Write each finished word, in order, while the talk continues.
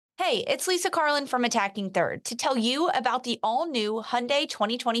Hey, it's Lisa Carlin from Attacking Third to tell you about the all-new Hyundai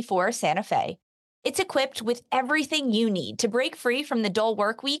 2024 Santa Fe. It's equipped with everything you need to break free from the dull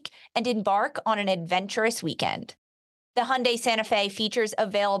work week and embark on an adventurous weekend. The Hyundai Santa Fe features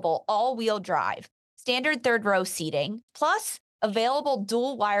available all-wheel drive, standard third-row seating, plus available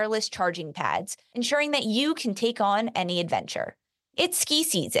dual wireless charging pads, ensuring that you can take on any adventure. It's ski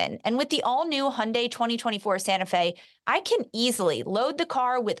season, and with the all-new Hyundai 2024 Santa Fe, I can easily load the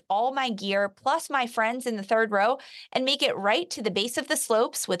car with all my gear plus my friends in the third row and make it right to the base of the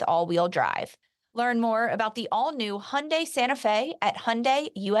slopes with all-wheel drive. Learn more about the all-new Hyundai Santa Fe at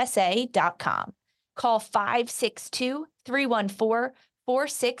HyundaiUSA.com. Call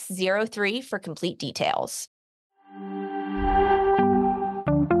 562-314-4603 for complete details.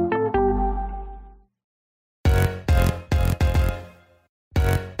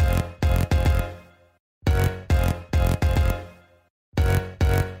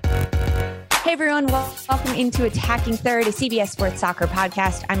 Hey everyone, welcome into Attacking Third, a CBS Sports Soccer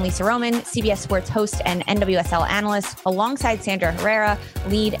podcast. I'm Lisa Roman, CBS Sports host and NWSL analyst, alongside Sandra Herrera,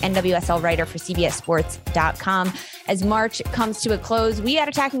 lead NWSL writer for CBSSports.com. As March comes to a close, we at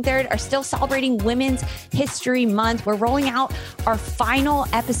Attacking Third are still celebrating Women's History Month. We're rolling out our final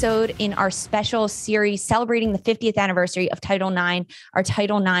episode in our special series celebrating the 50th anniversary of Title IX, our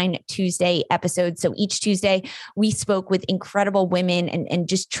Title IX Tuesday episode. So each Tuesday, we spoke with incredible women and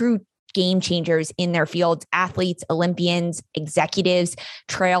just true game changers in their fields, athletes, Olympians, executives,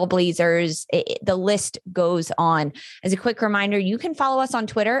 trailblazers. The list goes on. As a quick reminder, you can follow us on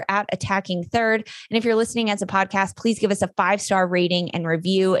Twitter at Attacking Third. And if you're listening as a podcast, please give us a 5-star rating and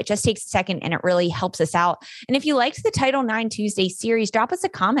review. It just takes a second and it really helps us out. And if you liked the Title IX Tuesday series, drop us a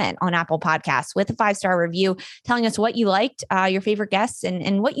comment on Apple Podcasts with a 5-star review telling us what you liked, your favorite guests,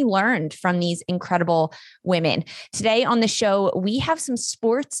 and what you learned from these incredible women. Today on the show, we have some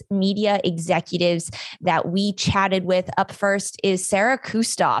sports media executives that we chatted with. Up first is Sarah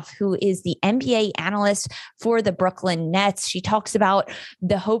Kustok, who is the NBA analyst for the Brooklyn Nets. She talks about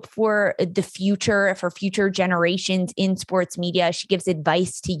the hope for the future, for future generations in sports media. She gives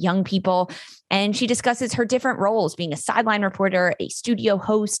advice to young people, and she discusses her different roles, being a sideline reporter, a studio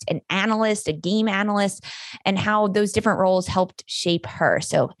host, an analyst, a game analyst, and how those different roles helped shape her.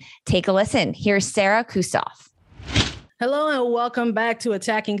 So take a listen. Here's Sarah Kustok. Hello and welcome back to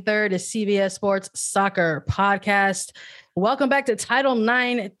Attacking Third, a CBS Sports Soccer podcast. Welcome back to Title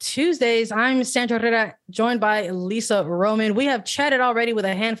IX Tuesdays. I'm Sandra Herrera, joined by Lisa Roman. We have chatted already with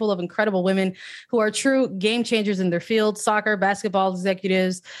a handful of incredible women who are true game changers in their field, soccer, basketball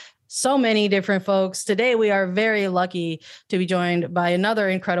executives, so many different folks. Today, we are very lucky to be joined by another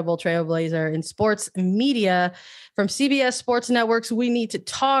incredible trailblazer in sports media. From CBS Sports Network's We Need to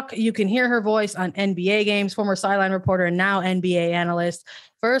Talk, you can hear her voice on NBA games, former sideline reporter and now NBA analyst.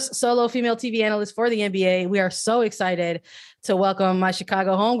 First solo female TV analyst for the NBA. We are so excited to welcome my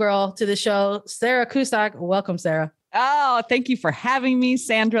Chicago homegirl to the show, Sarah Kustok. Welcome, Sarah. Oh, thank you for having me,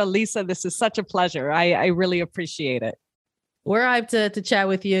 Sandra, Lisa. This is such a pleasure. I really appreciate it. We're hyped to chat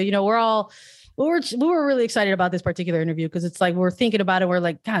with you. You know, we were really excited about this particular interview because it's like we're thinking about it. We're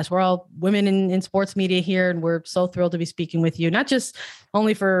like, gosh, we're all women in sports media here, and we're so thrilled to be speaking with you, not just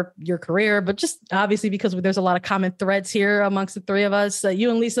only for your career, but just obviously because there's a lot of common threads here amongst the three of us. You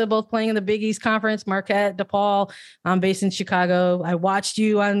and Lisa both playing in the Big East Conference, Marquette, DePaul. I'm based in Chicago. I watched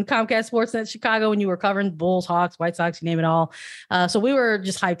you on Comcast Sportsnet Chicago when you were covering Bulls, Hawks, White Sox, you name it all. So we were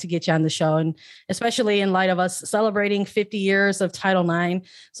just hyped to get you on the show, and especially in light of us celebrating 50 years of Title IX.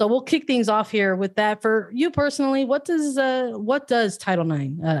 So we'll kick things off here with that. For you personally, what does Title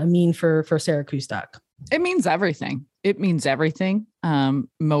IX mean for Sarah Kustok? It means everything. It means everything.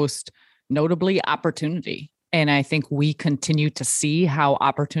 Most notably opportunity. And I think we continue to see how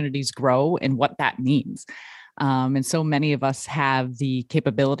opportunities grow and what that means. And so many of us have the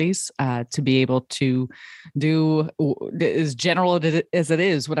capabilities to be able to do as general as it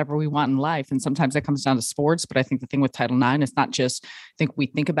is, whatever we want in life. And sometimes that comes down to sports. But I think the thing with Title IX is not just, I think we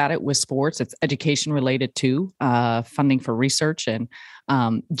think about it with sports, it's education related to funding for research and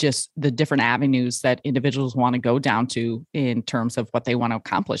just the different avenues that individuals want to go down to in terms of what they want to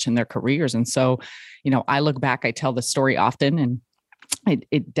accomplish in their careers. And so, you know, I look back, I tell this story often, and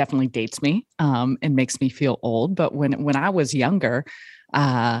it definitely dates me and makes me feel old. But when I was younger,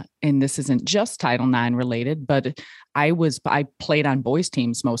 and this isn't just Title IX related, but I played on boys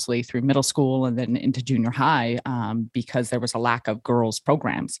teams mostly through middle school and then into junior high because there was a lack of girls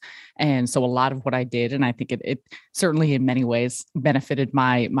programs. And so a lot of what I did, and I think it certainly in many ways benefited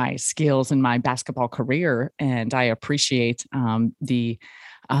my skills and my basketball career. And I appreciate the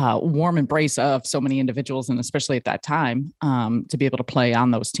warm embrace of so many individuals, and especially at that time, to be able to play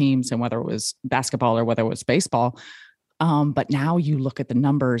on those teams, and whether it was basketball or whether it was baseball. But now you look at the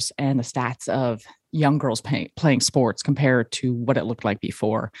numbers and the stats of young girls playing sports compared to what it looked like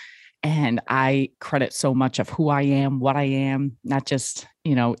before. And I credit so much of who I am, what I am, not just,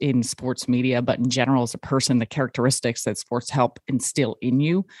 in sports media, but in general as a person, the characteristics that sports help instill in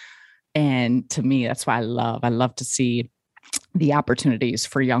you. And to me, that's why I love to see the opportunities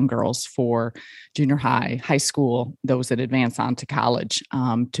for young girls, for junior high school, those that advance on to college,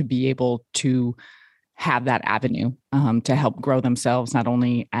 to be able to have that avenue to help grow themselves, not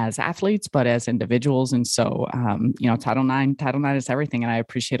only as athletes, but as individuals. And so, Title IX is everything. And I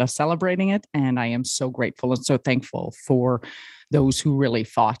appreciate us celebrating it. And I am so grateful and so thankful for those who really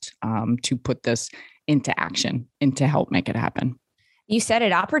fought to put this into action and to help make it happen. You said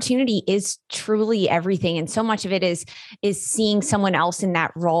it, opportunity is truly everything. And so much of it is seeing someone else in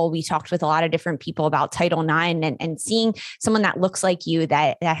that role. We talked with a lot of different people about Title IX and seeing someone that looks like you,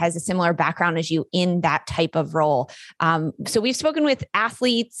 that has a similar background as you in that type of role. So we've spoken with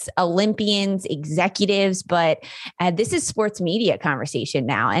athletes, Olympians, executives, but this is sports media conversation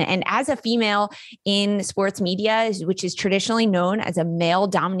now. And as a female in sports media, which is traditionally known as a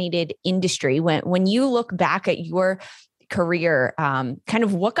male-dominated industry, when you look back at your career, kind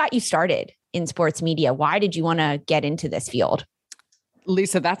of what got you started in sports media? Why did you want to get into this field?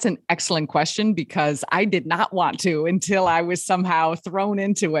 Lisa, that's an excellent question, because I did not want to until I was somehow thrown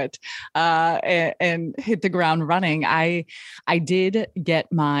into it and hit the ground running. I did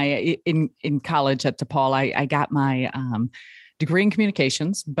get my, in college at DePaul, I got my degree in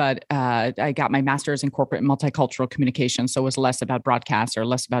communications, but I got my master's in corporate and multicultural communications. So it was less about broadcast or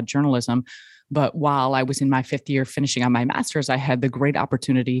less about journalism. But while I was in my 5th year finishing on my master's, I had the great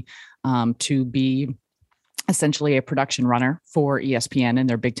opportunity to be essentially a production runner for ESPN in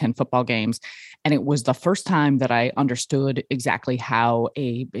their Big Ten football games. And it was the first time that I understood exactly how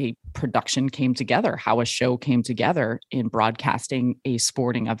a production came together, how a show came together in broadcasting a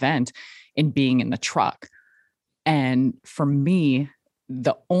sporting event and being in the truck. And for me,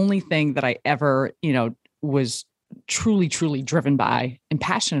 the only thing that I ever, was truly driven by and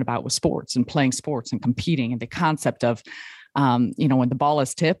passionate about was sports and playing sports and competing, and the concept of, when the ball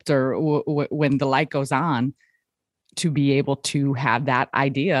is tipped or when the light goes on, to be able to have that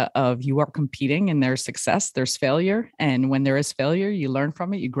idea of you are competing and there's success, there's failure. And when there is failure, you learn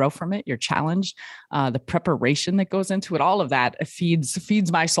from it, you grow from it, you're challenged, the preparation that goes into it, all of that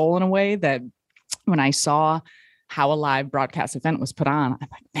feeds my soul in a way that when I saw how a live broadcast event was put on, I'm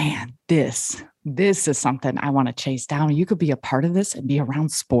like, man, this is something I want to chase down. You could be a part of this and be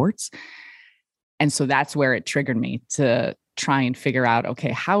around sports. And so that's where it triggered me to try and figure out,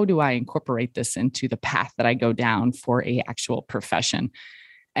 okay, how do I incorporate this into the path that I go down for a actual profession?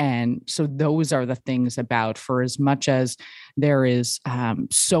 And so those are the things about, for as much as there is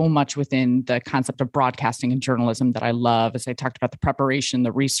so much within the concept of broadcasting and journalism that I love, as I talked about the preparation,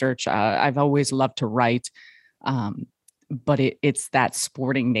 the research, I've always loved to write. But it's that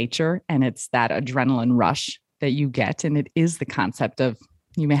sporting nature and it's that adrenaline rush that you get. And it is the concept of,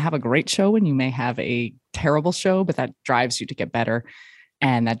 you may have a great show and you may have a terrible show, but that drives you to get better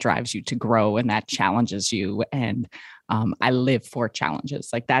and that drives you to grow and that challenges you. And I live for challenges.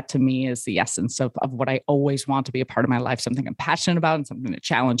 Like that to me is the essence of what I always want to be a part of my life, something I'm passionate about and something that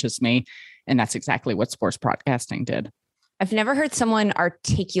challenges me. And that's exactly what sports broadcasting did. I've never heard someone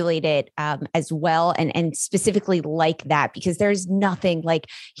articulate it as well and specifically like that, because there's nothing like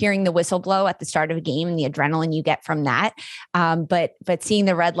hearing the whistle blow at the start of a game and the adrenaline you get from that. But seeing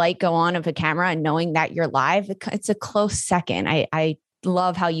the red light go on of a camera and knowing that you're live, it's a close second. I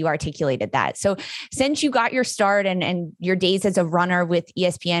love how you articulated that. So since you got your start and your days as a runner with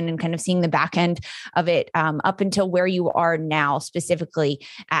ESPN and kind of seeing the back end of it up until where you are now, specifically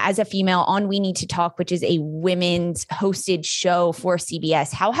as a female on We Need to Talk, which is a women's hosted show for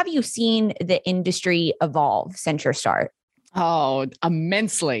CBS, how have you seen the industry evolve since your start? Oh,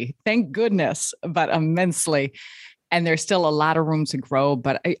 immensely. Thank goodness, but immensely. And there's still a lot of room to grow,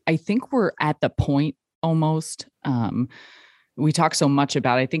 but I think we're at the point almost, we talk so much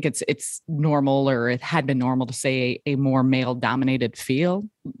about, I think it's normal, or it had been normal to say a more male dominated field.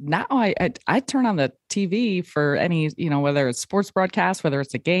 Now I turn on the TV for any, whether it's sports broadcast, whether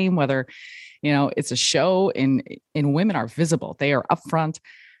it's a game, whether, it's a show, and women are visible. They are upfront,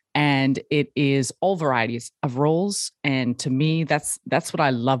 and it is all varieties of roles. And to me, that's what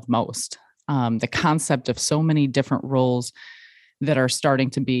I love most. The concept of so many different roles that are starting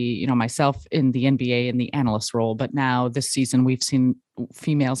to be, myself in the NBA in the analyst role. But now this season, we've seen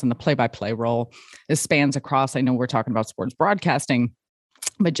females in the play-by-play role. This spans across, I know we're talking about sports broadcasting,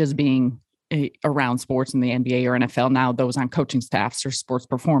 but just being around sports in the NBA or NFL now, those on coaching staffs or sports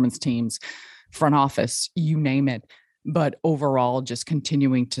performance teams, front office, you name it. But overall, just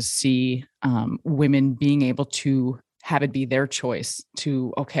continuing to see women being able to have it be their choice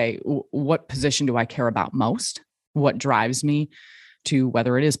to, okay, what position do I care about most? What drives me to,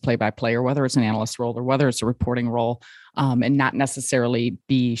 whether it is play-by-play or whether it's an analyst role or whether it's a reporting role, and not necessarily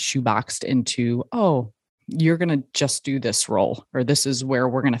be shoeboxed into, oh, you're going to just do this role, or this is where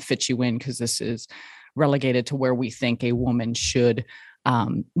we're going to fit you in because this is relegated to where we think a woman should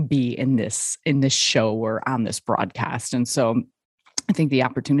be in this show or on this broadcast. And so I think the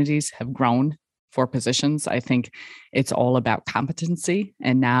opportunities have grown for positions. I think it's all about competency.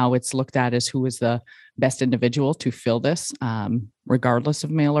 And now it's looked at as who is the best individual to fill this, regardless of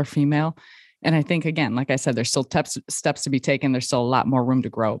male or female. And I think, again, like I said, there's still steps to be taken. There's still a lot more room to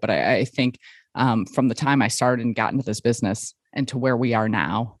grow. But I think from the time I started and got into this business and to where we are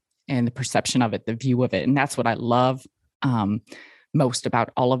now and the perception of it, the view of it, and that's what I love most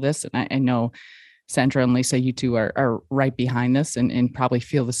about all of this. And I know Sandra and Lisa, you two are right behind this and probably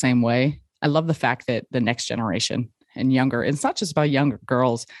feel the same way. I love the fact that the next generation and younger, it's not just about younger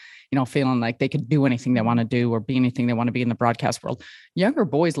girls, feeling like they could do anything they want to do or be anything they want to be in the broadcast world. Younger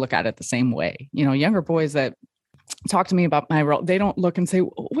boys look at it the same way. Younger boys that talk to me about my role, they don't look and say,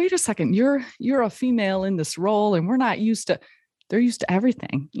 wait a second, you're a female in this role and we're not used to, they're used to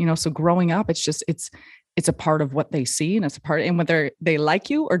everything, so growing up, it's a part of what they see, and it's a part, and whether they like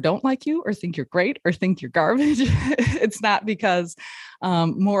you or don't like you or think you're great or think you're garbage, it's not because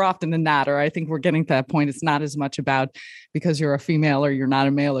more often than not, or I think we're getting to that point, it's not as much about because you're a female or you're not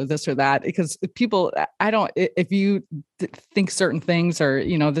a male or this or that, because people, if you think certain things or,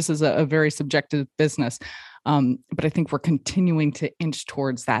 this is a very subjective business. But I think we're continuing to inch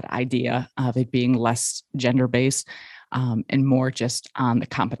towards that idea of it being less gender-based. And more just on the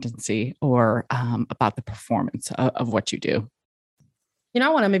competency or about the performance of what you do. I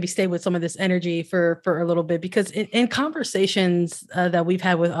want to maybe stay with some of this energy for a little bit, because in conversations that we've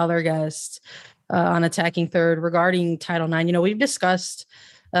had with other guests on Attacking Third regarding Title IX, we've discussed,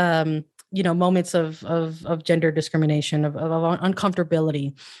 moments of gender discrimination, of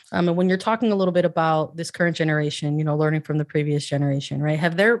uncomfortability. And when you're talking a little bit about this current generation, learning from the previous generation, right?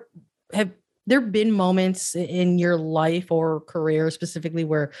 Have there been moments in your life or career specifically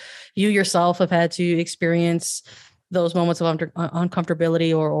where you yourself have had to experience those moments of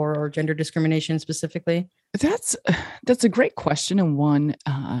uncomfortability or gender discrimination specifically? That's a great question, and one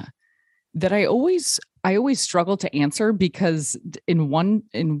that I always struggle to answer, because in one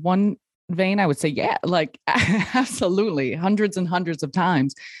vein, I would say, yeah, like absolutely, hundreds and hundreds of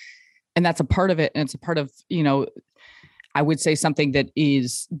times. And that's a part of it. And it's a part of, I would say something that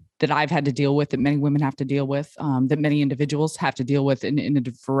I've had to deal with, that many women have to deal with, that many individuals have to deal with in a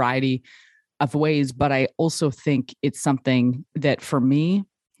variety of ways. But I also think it's something that for me,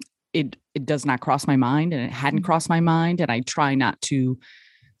 it does not cross my mind, and it hadn't crossed my mind. And I try not to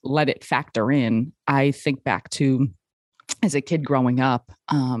let it factor in. I think back to as a kid growing up,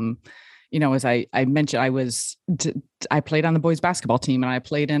 as I mentioned, I played on the boys basketball team, and I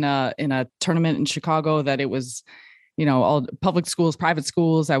played in a tournament in Chicago that it was, all public schools, private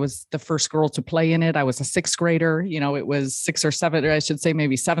schools. I was the first girl to play in it. I was a sixth grader, it was 6 or 7, or I should say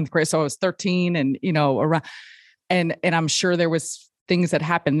maybe seventh grade. So I was 13 and, around, and I'm sure there was things that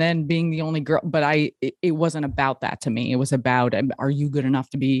happened then being the only girl, but it wasn't about that to me. It was about, are you good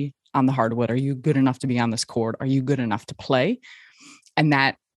enough to be on the hardwood? Are you good enough to be on this court? Are you good enough to play? And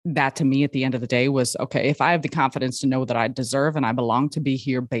that to me at the end of the day was, okay, if I have the confidence to know that I deserve and I belong to be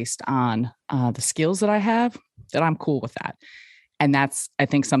here based on the skills that I have, that I'm cool with that. And that's, I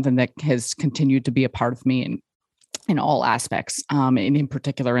think, something that has continued to be a part of me in all aspects, and in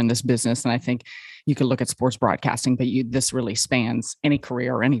particular in this business. And I think you could look at sports broadcasting, but this really spans any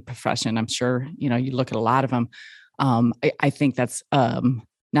career or any profession. I'm sure, you look at a lot of them. I think that's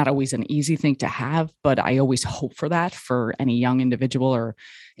not always an easy thing to have, but I always hope for that for any young individual or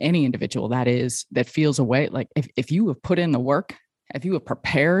any individual that feels a way, like if you have put in the work, if you have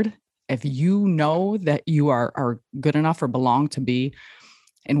prepared, if you know that you are good enough or belong to be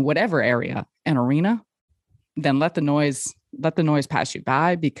in whatever area and arena, then let the noise pass you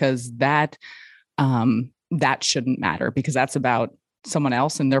by, because that shouldn't matter, because that's about someone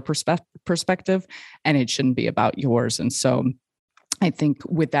else and their perspective, and it shouldn't be about yours. And so I think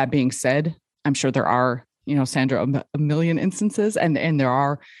with that being said, I'm sure there are, Sandra, a million instances and there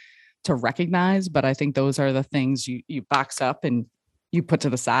are to recognize, but I think those are the things you box up and you put to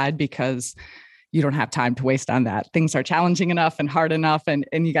the side, because you don't have time to waste on that. Things are challenging enough and hard enough, and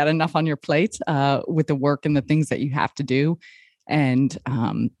you got enough on your plate with the work and the things that you have to do. And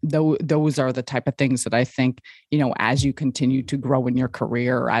those are the type of things that I think, as you continue to grow in your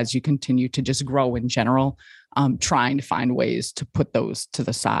career, or as you continue to just grow in general, trying to find ways to put those to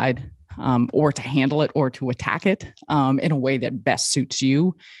the side, or to handle it, or to attack it in a way that best suits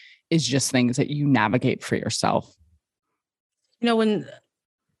you, is just things that you navigate for yourself.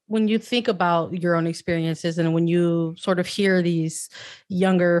 When you think about your own experiences, and when you sort of hear these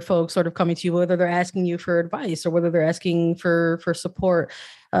younger folks sort of coming to you, whether they're asking you for advice or whether they're asking for support,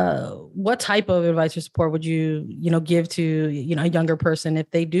 what type of advice or support would you give to, a younger person if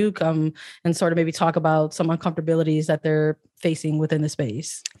they do come and sort of maybe talk about some uncomfortabilities that they're facing within the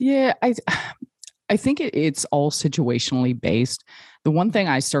space? Yeah, I think it's all situationally based. The one thing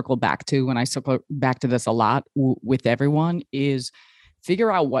I circle back to, and I circle back to this a lot with everyone, is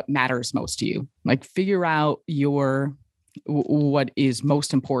figure out what matters most to you. Like, figure out what is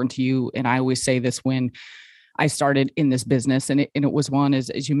most important to you. And I always say this when I started in this business, and it was one,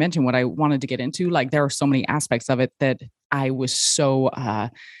 as you mentioned, what I wanted to get into. Like, there are so many aspects of it that I was so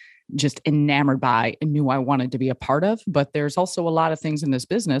just enamored by and knew I wanted to be a part of. But there's also a lot of things in this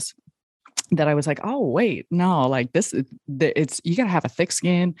business that I was like, oh, wait, no, like this, you got to have a thick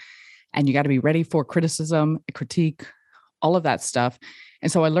skin, and you got to be ready for criticism, critique, all of that stuff.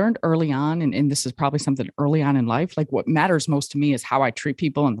 And so I learned early on, and this is probably something early on in life, like what matters most to me is how I treat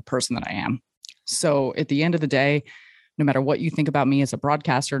people and the person that I am. So at the end of the day, no matter what you think about me as a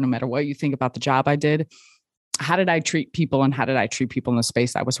broadcaster, no matter what you think about the job I did, how did I treat people, and how did I treat people in the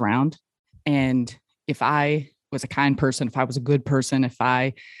space I was around? And if I was a kind person, if I was a good person,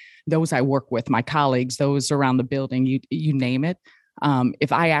 those I work with, my colleagues, those around the building, you name it,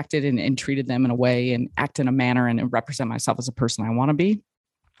 if I acted and treated them in a way and act in a manner and represent myself as a person I want to be,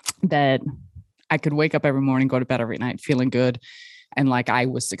 that I could wake up every morning, go to bed every night feeling good, and like I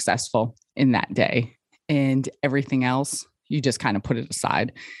was successful in that day. And everything else, you just kind of put it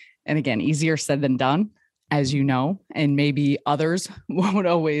aside. And again, easier said than done, as you know, and maybe others won't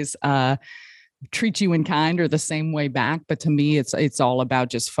always treat you in kind or the same way back. But to me, it's all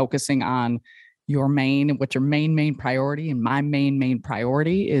about just focusing on what's your main priority. And my main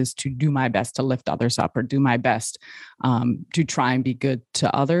priority is to do my best to lift others up, or do my best to try and be good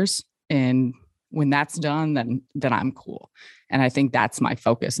to others. And when that's done, then I'm cool. And I think that's my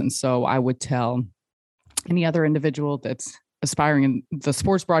focus. And so I would tell any other individual that's aspiring in the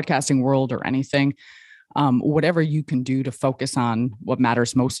sports broadcasting world or anything, whatever you can do to focus on what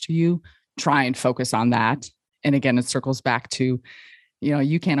matters most to you, try and focus on that. And again, it circles back to,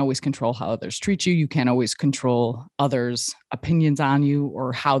 you can't always control how others treat you. You can't always control others' opinions on you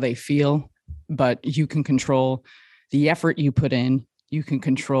or how they feel, but you can control the effort you put in. You can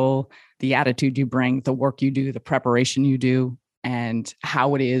control the attitude you bring, the work you do, the preparation you do, and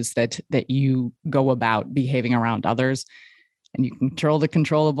how it is that you go about behaving around others. And you control the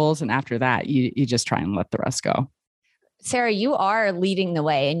controllables. And after that, you just try and let the rest go. Sarah, you are leading the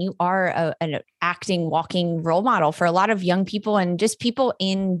way, and you are an acting, walking role model for a lot of young people and just people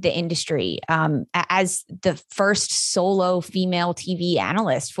in the industry. As the first solo female TV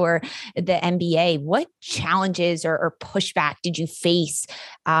analyst for the NBA, what challenges or pushback did you face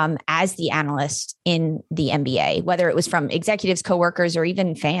as the analyst in the NBA, whether it was from executives, coworkers, or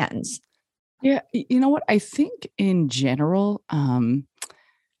even fans? Yeah, you know what? I think in general,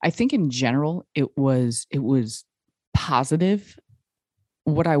 it was positive.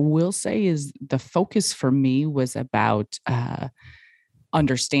 What I will say is the focus for me was about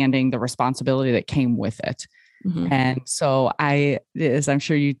understanding the responsibility that came with it. Mm-hmm. And so as I'm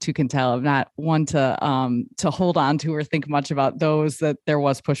sure you two can tell, I'm not one to hold on to or think much about those that there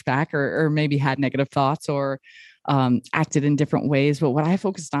was pushback or maybe had negative thoughts or acted in different ways. But what I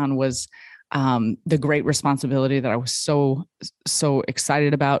focused on was the great responsibility that I was so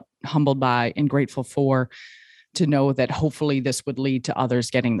excited about, humbled by, and grateful for, to know that hopefully this would lead to others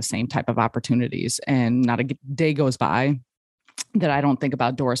getting the same type of opportunities. And not a day goes by that I don't think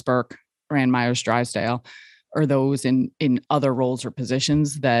about Doris Burke or Ann Myers Drysdale or those in other roles or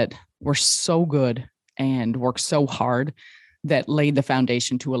positions that were so good and worked so hard that laid the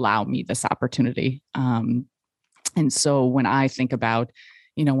foundation to allow me this opportunity. And so when I think about,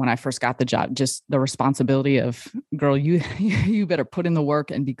 when I first got the job, just the responsibility of, girl, you better put in the work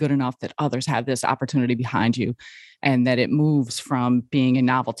and be good enough that others have this opportunity behind you, and that it moves from being a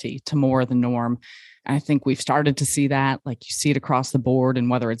novelty to more the norm. And I think we've started to see that, like you see it across the board, and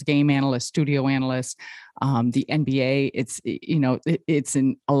whether it's game analysts, studio analysts, the NBA, it's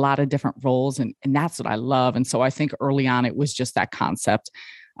in a lot of different roles, and that's what I love. And so I think early on it was just that concept,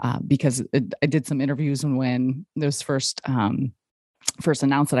 because I did some interviews when those first first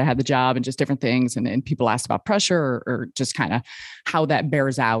announced that I had the job and just different things. And people asked about pressure or just kind of how that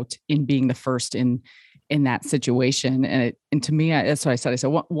bears out in being the first in that situation. And to me, that's what I said. I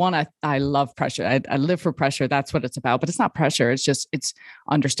said, one, I love pressure. I live for pressure. That's what it's about, but it's not pressure. It's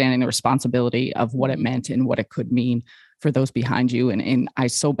understanding the responsibility of what it meant and what it could mean for those behind you. And I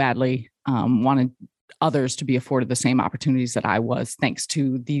so badly wanted others to be afforded the same opportunities that I was, thanks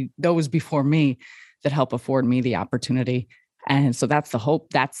to those before me that help afford me the opportunity. And so that's the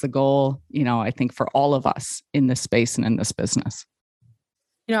hope. That's the goal, I think for all of us in this space and in this business.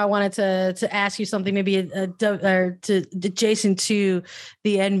 I wanted to ask you something maybe adjacent to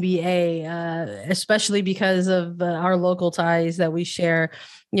the NBA, especially because of our local ties that we share.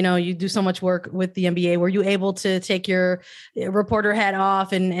 You do so much work with the NBA. Were you able to take your reporter hat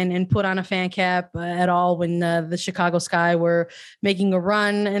off and put on a fan cap at all when the Chicago Sky were making a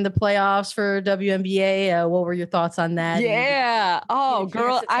run in the playoffs for WNBA? What were your thoughts on that? Yeah. Oh,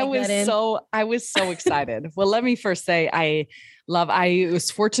 girl, I was so excited. Well, let me first say I was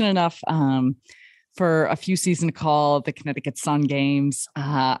fortunate enough for a few seasons to call the Connecticut Sun games.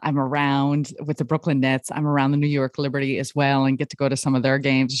 I'm around with the Brooklyn Nets. I'm around the New York Liberty as well and get to go to some of their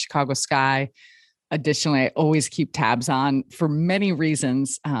games, Chicago Sky. Additionally, I always keep tabs on for many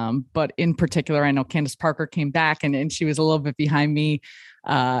reasons. But in particular, I know Candace Parker came back and she was a little bit behind me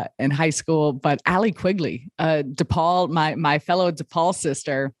in high school. But Allie Quigley, DePaul, my fellow DePaul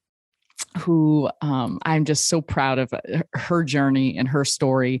sister, who I'm just so proud of her journey and her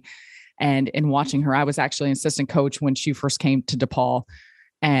story. And in watching her, I was actually an assistant coach when she first came to DePaul.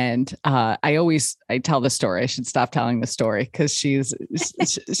 And I tell the story. I should stop telling the story because she's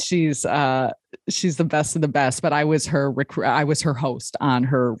the best of the best. But I was her host on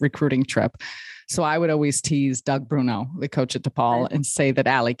her recruiting trip. So I would always tease Doug Bruno, the coach at DePaul, and say that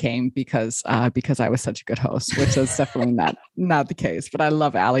Allie came because I was such a good host, which is definitely not the case. But I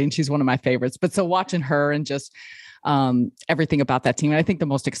love Allie and she's one of my favorites. But so watching her and just everything about that team. And I think the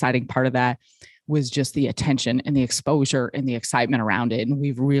most exciting part of that was just the attention and the exposure and the excitement around it. And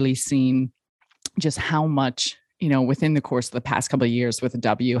we've really seen just how much, within the course of the past couple of years with the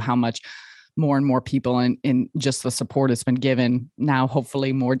W, how much more and more people and just the support has been given. Now,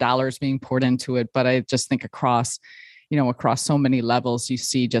 hopefully more dollars being poured into it. But I just think across so many levels, you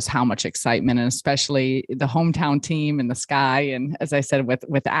see just how much excitement, and especially the hometown team and the Sky. And as I said,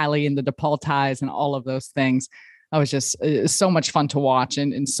 with Allie and the DePaul ties and all of those things, I was just so much fun to watch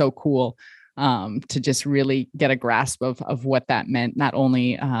and so cool to just really get a grasp of what that meant, not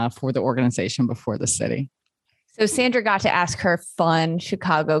only for the organization, but for the city. So Sandra got to ask her fun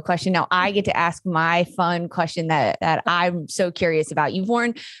Chicago question. Now I get to ask my fun question that I'm so curious about. You've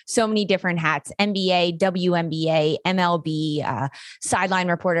worn so many different hats: NBA, WNBA, MLB, sideline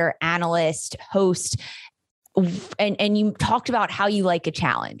reporter, analyst, host. And you talked about how you like a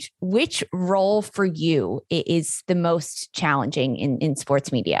challenge. Which role for you is the most challenging in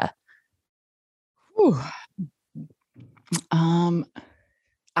sports media?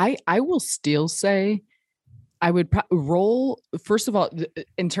 I will still say I would roll, first of all,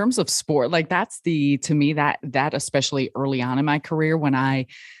 in terms of sport, like to me, that especially early on in my career, when I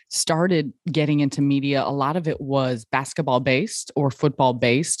started getting into media, a lot of it was basketball based or football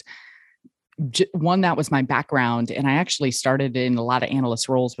based. One, that was my background. And I actually started in a lot of analyst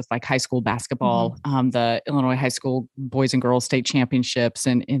roles with like high school basketball, the Illinois high school boys and girls state championships,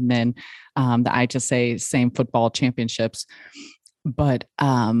 and then the IHSA same football championships. But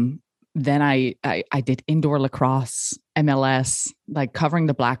then I did indoor lacrosse, MLS, like covering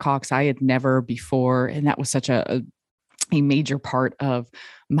the Blackhawks. I had never before. And that was such a major part of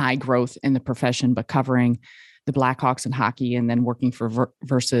my growth in the profession, but covering the Blackhawks in hockey and then working for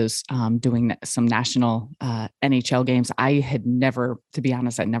versus doing some national NHL games. I had never, to be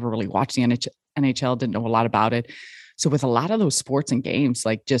honest, I'd never really watched the NHL, didn't know a lot about it. So with a lot of those sports and games,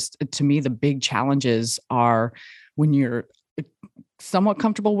 like just to me, the big challenges are when you're somewhat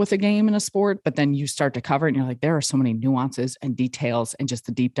comfortable with a game in a sport, but then you start to cover it and you're like, there are so many nuances and details and just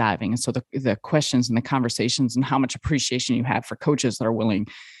the deep diving. And so the questions and the conversations and how much appreciation you have for coaches that are willing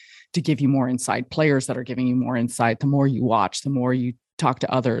to give you more insight, players that are giving you more insight, the more you watch, the more you talk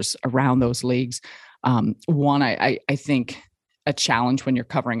to others around those leagues. One, I think a challenge when you're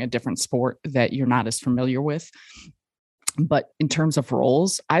covering a different sport that you're not as familiar with. But in terms of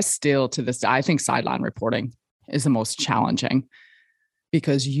roles, I still to this day, I think sideline reporting is the most challenging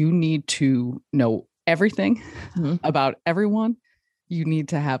because you need to know everything about everyone. You need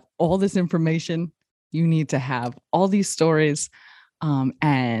to have all this information. You need to have all these stories.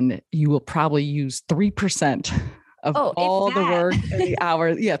 And you will probably use 3% of all the work in the hour.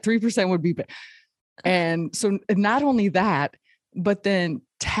 Yeah, 3% would be. And so not only that, but then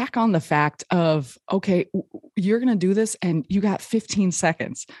tack on the fact of, okay, you're going to do this and you got 15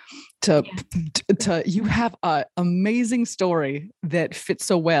 seconds to you have an amazing story that fits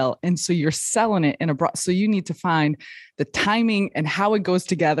so well. And so you're selling it so you need to find the timing and how it goes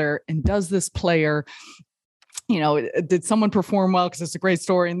together. And does this player, did someone perform well? Cause it's a great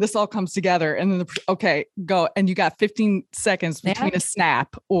story and this all comes together. And then, okay, go. And you got 15 seconds between a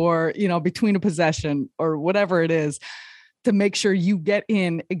snap or, between a possession or whatever it is, to make sure you get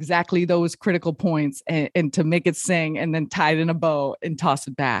in exactly those critical points and to make it sing and then tie it in a bow and toss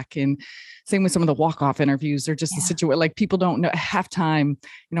it back. And same with some of the walk-off interviews. They're just a situation like people don't know halftime.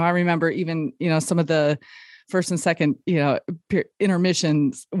 I remember even, some of the first and second,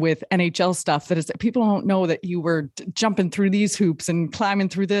 intermissions with NHL stuff that is people don't know that you were jumping through these hoops and climbing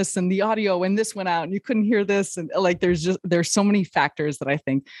through this and the audio and this went out and you couldn't hear this. And like, there's so many factors that I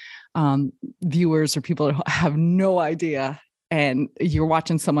think viewers or people have no idea. And you're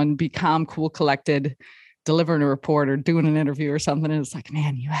watching someone be calm, cool, collected, delivering a report or doing an interview or something. And it's like,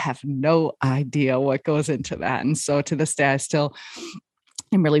 man, you have no idea what goes into that. And so to this day, I still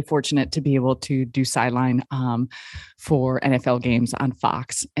am really fortunate to be able to do sideline for NFL games on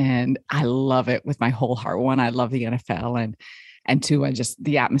Fox. And I love it with my whole heart. One, I love the NFL and two, I just,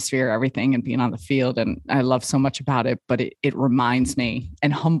 the atmosphere, everything and being on the field. And I love so much about it, but it reminds me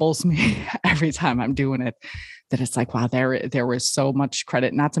and humbles me every time I'm doing it, that it's like, wow, there was so much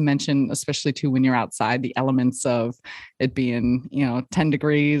credit, not to mention, especially too, when you're outside, the elements of it being, 10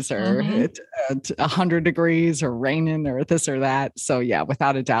 degrees or 100 degrees or raining or this or that. So yeah,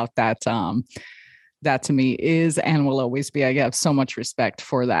 without a doubt that to me is, and will always be, I have so much respect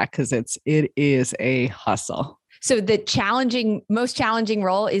for that because it is a hustle. So the most challenging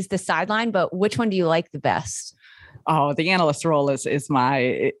role is the sideline, but which one do you like the best? Oh, the analyst role is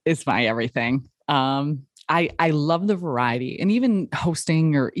my everything. I love the variety and even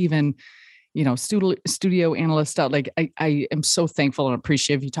hosting or even, studio analyst stuff. Like I am so thankful and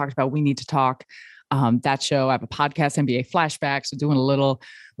appreciative. You talked about We Need to Talk. That show, I have a podcast, NBA Flashbacks, so doing a little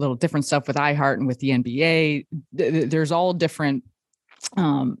different stuff with iHeart and with the NBA. There's all different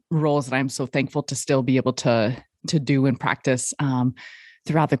roles that I'm so thankful to still be able to do and practice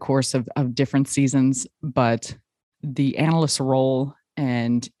throughout the course of different seasons. But the analyst role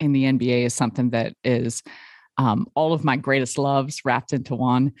and in the NBA is something that is all of my greatest loves wrapped into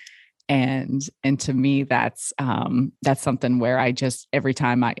one. And to me, that's something where I just, every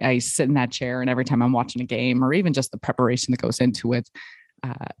time I sit in that chair and every time I'm watching a game or even just the preparation that goes into it,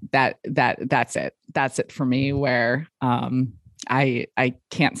 that's it. That's it for me, where I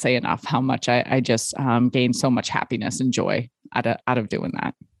can't say enough how much I just gain so much happiness and joy out of doing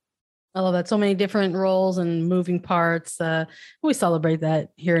that. I love that. So many different roles and moving parts. We celebrate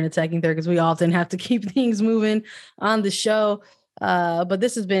that here in Attacking Third because we often have to keep things moving on the show. But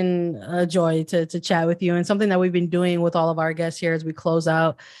this has been a joy to chat with you, and something that we've been doing with all of our guests here as we close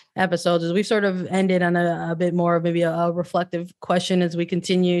out episodes is we've sort of ended on a bit more of maybe a reflective question as we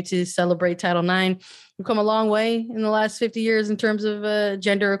continue to celebrate Title IX. We've come a long way in the last 50 years in terms of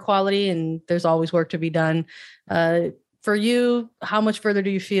gender equality, and there's always work to be done. For you, how much further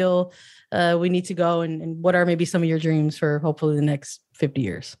do you feel we need to go, and what are maybe some of your dreams for hopefully the next 50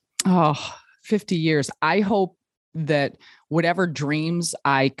 years? Oh, 50 years. I hope that whatever dreams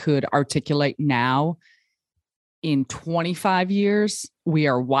I could articulate now, in 25 years, we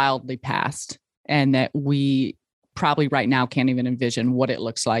are wildly past, and that we probably right now can't even envision what it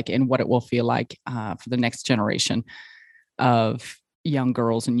looks like and what it will feel like for the next generation of young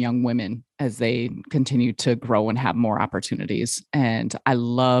girls and young women as they continue to grow and have more opportunities. And I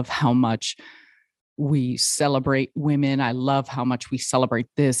love how much we celebrate women. I love how much we celebrate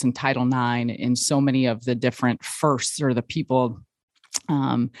this in Title IX and so many of the different firsts, or the people,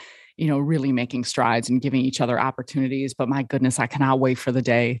 really making strides and giving each other opportunities. But my goodness, I cannot wait for the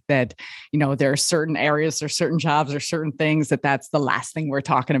day that, there are certain areas or certain jobs or certain things that's the last thing we're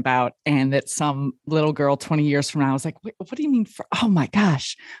talking about. And that some little girl 20 years from now is like, wait, what do you mean? Oh my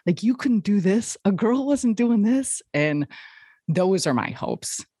gosh, like you couldn't do this. A girl wasn't doing this. And those are my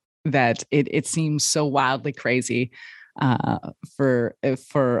hopes. That it seems so wildly crazy for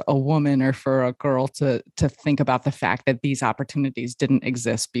a woman or for a girl to think about the fact that these opportunities didn't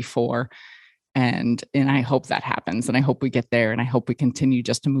exist before. And I hope that happens, and I hope we get there, and I hope we continue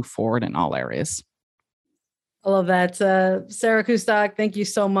just to move forward in all areas. I love that. Sarah Kustok, thank you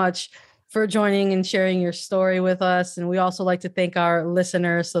so much for joining and sharing your story with us. And we also like to thank our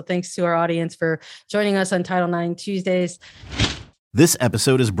listeners. So thanks to our audience for joining us on Title IX Tuesdays. This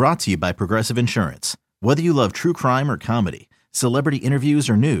episode is brought to you by Progressive Insurance. Whether you love true crime or comedy, celebrity interviews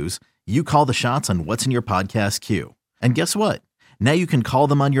or news, you call the shots on what's in your podcast queue. And guess what? Now you can call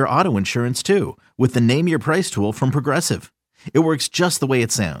them on your auto insurance too with the Name Your Price tool from Progressive. It works just the way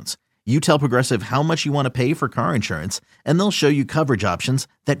it sounds. You tell Progressive how much you want to pay for car insurance, and they'll show you coverage options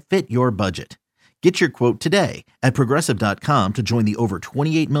that fit your budget. Get your quote today at Progressive.com to join the over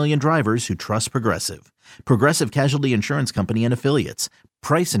 28 million drivers who trust Progressive. Progressive Casualty Insurance Company and Affiliates.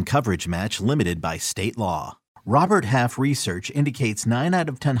 Price and coverage match limited by state law. Robert Half research indicates 9 out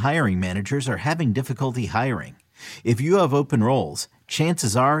of 10 hiring managers are having difficulty hiring. If you have open roles,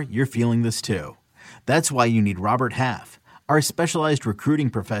 chances are you're feeling this too. That's why you need Robert Half. Our specialized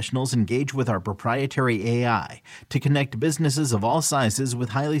recruiting professionals engage with our proprietary AI to connect businesses of all sizes with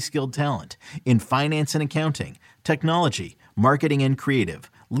highly skilled talent in finance and accounting, technology, marketing and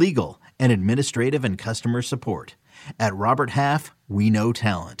creative, legal, and administrative and customer support. At Robert Half, we know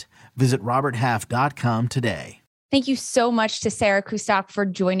talent. Visit roberthalf.com today. Thank you so much to Sarah Kustok for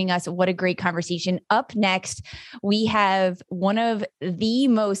joining us. What a great conversation. Up next, we have one of the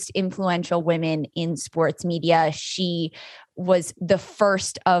most influential women in sports media. She was the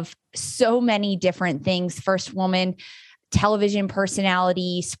first of so many different things. First woman television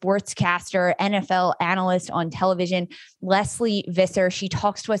personality, sportscaster, NFL analyst on television, Lesley Visser. She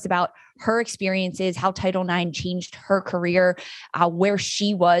talks to us about her experiences, how Title IX changed her career, where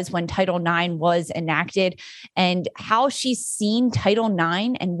she was when Title IX was enacted, and how she's seen Title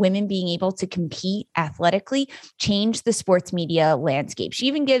IX and women being able to compete athletically change the sports media landscape. She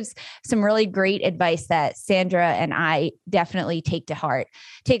even gives some really great advice that Sandra and I definitely take to heart.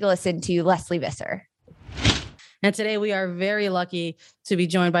 Take a listen to Lesley Visser. And today we are very lucky to be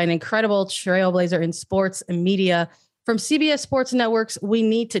joined by an incredible trailblazer in sports and media. From CBS Sports Network's We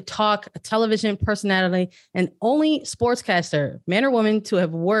Need to Talk, a television personality and only sportscaster, man or woman, to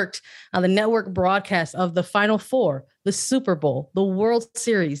have worked on the network broadcast of the Final Four, the Super Bowl, the World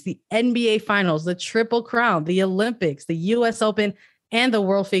Series, the NBA Finals, the Triple Crown, the Olympics, the U.S. Open, and the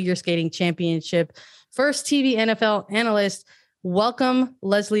World Figure Skating Championship. First TV NFL analyst. Welcome,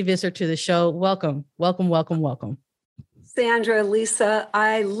 Lesley Visser, to the show. Welcome, welcome, welcome, welcome. Sandra, Lisa,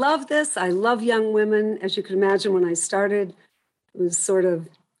 I love this. I love young women. As you can imagine, when I started, it was sort of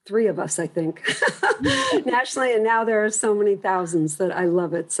 3 of us, I think, nationally. And now there are so many thousands that I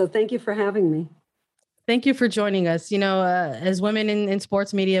love it. So thank you for having me. Thank you for joining us. You know, as women in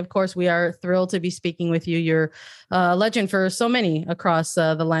sports media, of course, we are thrilled to be speaking with you. You're a legend for so many across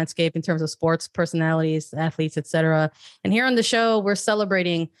the landscape in terms of sports personalities, athletes, etc. And here on the show, we're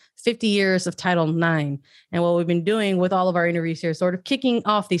celebrating 50 years of Title IX. And what we've been doing with all of our interviews here, sort of kicking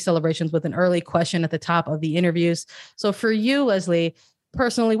off these celebrations with an early question at the top of the interviews. So for you, Lesley,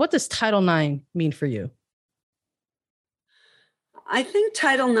 personally, what does Title IX mean for you? I think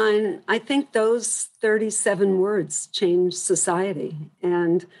Title IX, I think those 37 words changed society.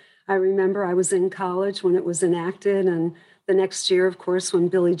 And I remember I was in college when it was enacted, and the next year, of course, when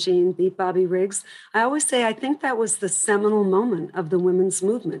Billie Jean beat Bobby Riggs. I always say I think that was the seminal moment of the women's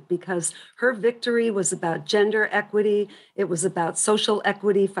movement, because her victory was about gender equity. It was about social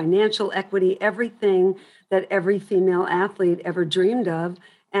equity, financial equity, everything that every female athlete ever dreamed of.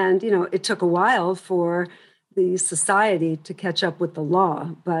 And, you know, it took a while for the society to catch up with the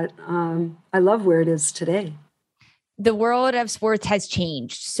law, but I love where it is today. The world of sports has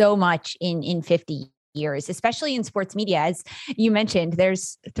changed so much in 50 years, especially in sports media. As you mentioned,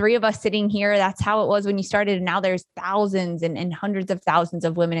 there's 3 of us sitting here. That's how it was when you started. And now there's thousands and hundreds of thousands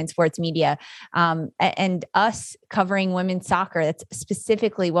of women in sports media, and us covering women's soccer. That's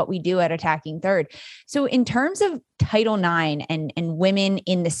specifically what we do at Attacking Third. So in terms of Title IX and women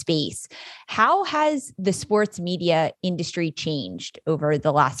in the space, how has the sports media industry changed over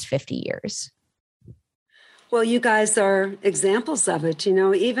the last 50 years? Well, you guys are examples of it. You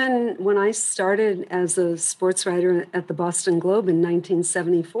know, even when I started as a sports writer at the Boston Globe in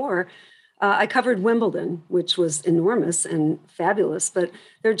 1974, I covered Wimbledon, which was enormous and fabulous, but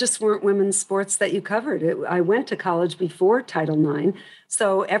there just weren't women's sports that you covered. I went to college before Title IX,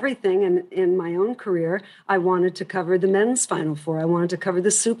 so everything in my own career, I wanted to cover the men's Final Four. I wanted to cover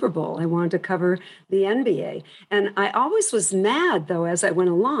the Super Bowl. I wanted to cover the NBA. And I always was mad, though, as I went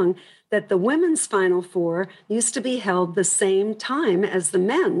along, that the women's Final Four used to be held the same time as the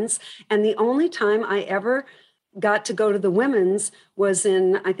men's. And the only time I ever got to go to the women's was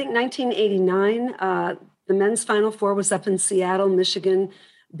in, I think, 1989. The men's Final Four was up in Seattle. Michigan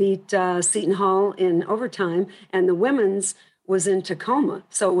beat Seton Hall in overtime, and the women's was in Tacoma.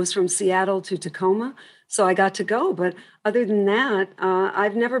 So it was from Seattle to Tacoma. So I got to go. But other than that,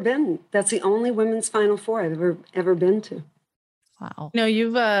 I've never been. That's the only women's Final Four I've ever been to. Wow.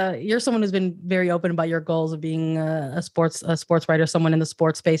 You're someone who's been very open about your goals of being a sports writer, someone in the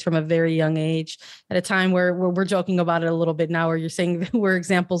sports space from a very young age, at a time where we're joking about it a little bit now, where you're saying we're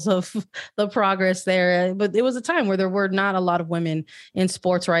examples of the progress there. But it was a time where there were not a lot of women in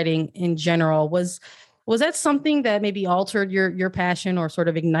sports writing in general. Was that something that maybe altered your passion or sort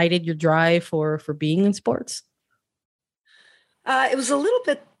of ignited your drive for being in sports? It was a little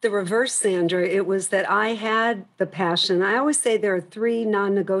bit the reverse, Sandra. It was that I had the passion. I always say there are 3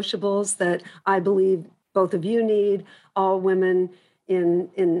 non-negotiables that I believe both of you need, all women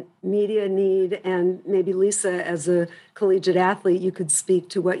in media need, and maybe Lisa, as a collegiate athlete, you could speak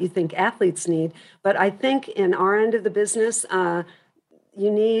to what you think athletes need. But I think in our end of the business, there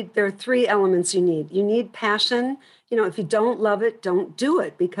are 3 elements you need. You need passion. If you don't love it, don't do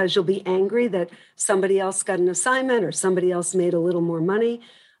it, because you'll be angry that somebody else got an assignment or somebody else made a little more money.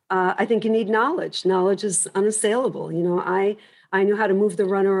 I think you need knowledge. Knowledge is unassailable. I knew how to move the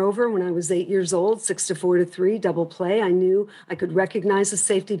runner over when I was 8 years old, 6 to 4 to 3, double play. I knew I could recognize a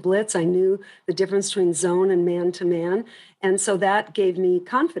safety blitz. I knew the difference between zone and man to man. And so that gave me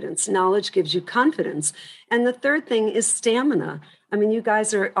confidence. Knowledge gives you confidence. And the third thing is stamina. I mean, you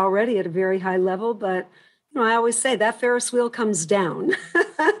guys are already at a very high level, but I always say that Ferris wheel comes down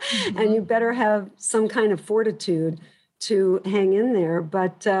and you better have some kind of fortitude to hang in there.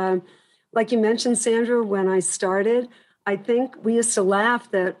 But like you mentioned, Sandra, when I started, I think we used to laugh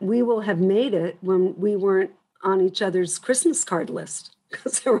that we will have made it when we weren't on each other's Christmas card list,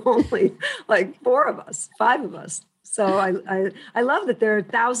 because there were only like 4 of us, 5 of us. So I love that there are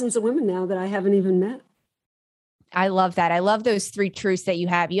thousands of women now that I haven't even met. I love that. I love those 3 truths that you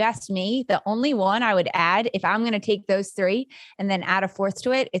have. You asked me, the only one I would add, if I'm going to take those 3 and then add a 4th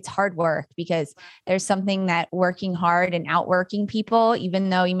to it, it's hard work, because there's something that working hard and outworking people, even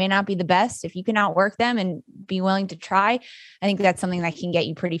though you may not be the best, if you can outwork them and be willing to try, I think that's something that can get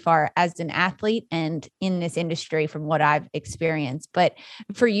you pretty far as an athlete and in this industry from what I've experienced. But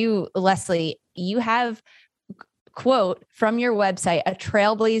for you, Lesley, you have, quote from your website, a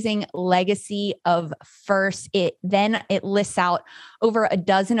trailblazing legacy of firsts. It lists out over a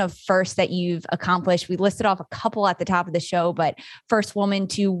dozen of firsts that you've accomplished. We listed off a couple at the top of the show, but first woman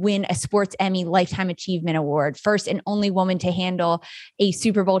to win a Sports Emmy Lifetime Achievement Award, first and only woman to handle a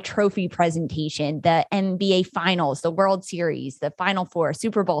Super Bowl trophy presentation, the NBA Finals, the World Series, the Final Four,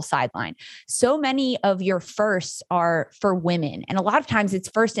 Super Bowl sideline. So many of your firsts are for women, and a lot of times it's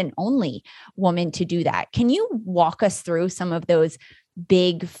first and only woman to do that. Can you walk us through some of those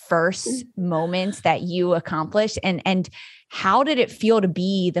big first moments that you accomplished, and how did it feel to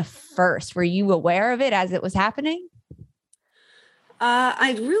be the first? Were you aware of it as it was happening?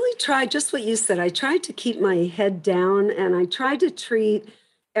 I really tried just what you said. I tried to keep my head down, and I tried to treat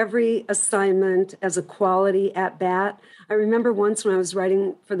every assignment as a quality at bat. I remember once when I was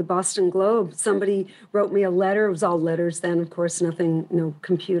writing for the Boston Globe, somebody wrote me a letter. It was all letters then, of course, nothing, no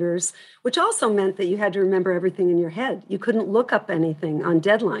computers, which also meant that you had to remember everything in your head. You couldn't look up anything on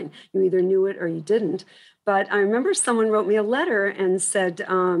deadline. You either knew it or you didn't. But I remember someone wrote me a letter and said,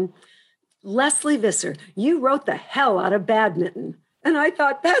 Lesley Visser, you wrote the hell out of badminton. And I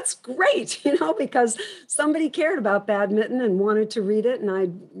thought, that's great, because somebody cared about badminton and wanted to read it, and I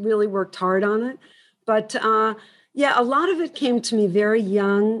really worked hard on it. But a lot of it came to me very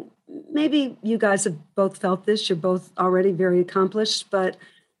young. Maybe you guys have both felt this. You're both already very accomplished. But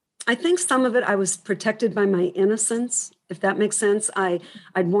I think some of it, I was protected by my innocence, if that makes sense. I'd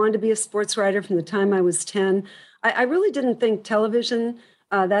wanted to be a sports writer from the time I was 10. I really didn't think television,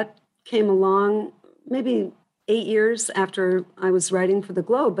 that came along maybe 8 years after I was writing for the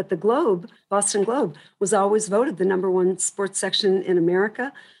Globe. But the Globe, Boston Globe, was always voted the #1 sports section in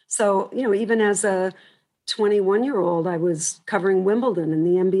America. So, even as a 21-year-old, I was covering Wimbledon and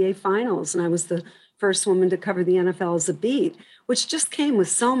the NBA Finals, and I was the first woman to cover the NFL as a beat, which just came with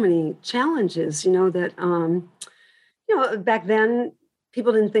so many challenges, that, back then,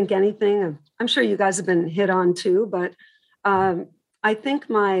 people didn't think anything of. I'm sure you guys have been hit on too, but I think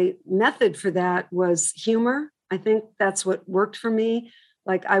my method for that was humor. I think that's what worked for me.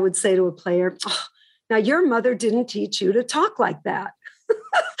 Like I would say to a player, now your mother didn't teach you to talk like that.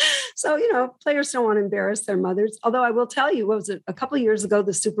 So, players don't want to embarrass their mothers. Although I will tell you, what was it? A couple of years ago,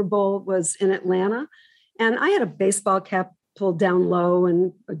 the Super Bowl was in Atlanta, and I had a baseball cap pulled down low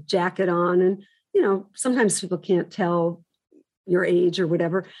and a jacket on. And, sometimes people can't tell your age or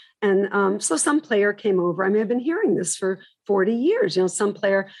whatever. And so some player came over. I mean, I've been hearing this for 40 years. Some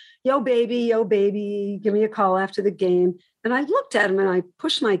player, yo, baby, give me a call after the game. And I looked at him and I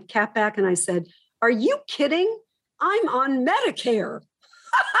pushed my cap back and I said, are you kidding? I'm on Medicare.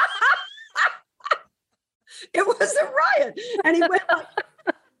 It was a riot. And he went like,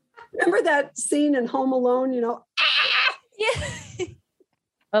 remember that scene in Home Alone, Yeah.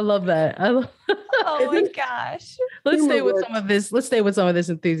 I love that. Oh my gosh. Let's stay with some of this. Let's stay with some of this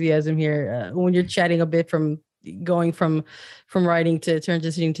enthusiasm here. When you're chatting a bit from going from writing to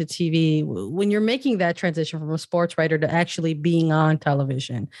transitioning to TV, when you're making that transition from a sports writer to actually being on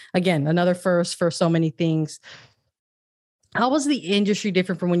television, again, another first for so many things. How was the industry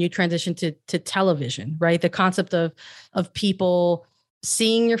different from when you transitioned to television, right? The concept of people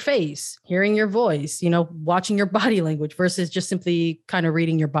seeing your face, hearing your voice, watching your body language versus just simply kind of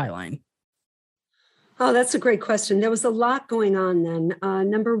reading your byline. Oh, that's a great question. There was a lot going on then.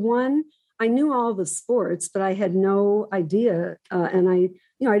 Number one, I knew all the sports, but I had no idea. And I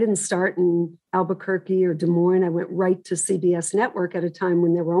didn't start in Albuquerque or Des Moines. I went right to CBS Network at a time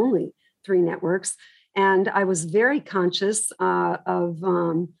when there were only 3 networks. And I was very conscious of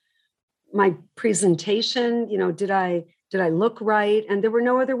my presentation. Did I look right? And there were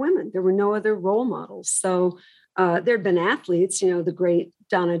no other women. There were no other role models. So there had been athletes, the great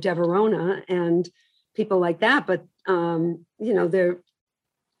Donna DeVerona and people like that. But,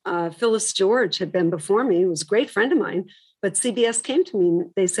 Phyllis George had been before me. He was a great friend of mine. But CBS came to me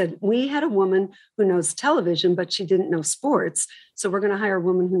and they said, we had a woman who knows television, but she didn't know sports. So we're going to hire a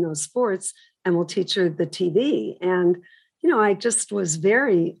woman who knows sports and we'll teach her the TV. And I just was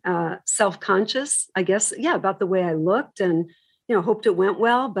very self-conscious, I guess, about the way I looked and, hoped it went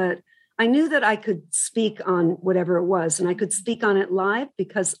well. But I knew that I could speak on whatever it was and I could speak on it live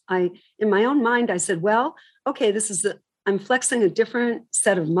because in my own mind, I said, well, okay, I'm flexing a different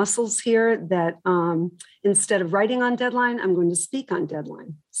set of muscles here that instead of writing on deadline, I'm going to speak on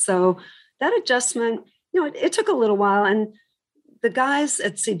deadline. So that adjustment, it took a little while. And the guys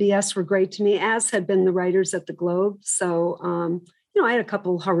at CBS were great to me, as had been the writers at the Globe. So, I had a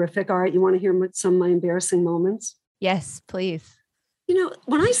couple horrific. All right, you want to hear some of my embarrassing moments? Yes, please.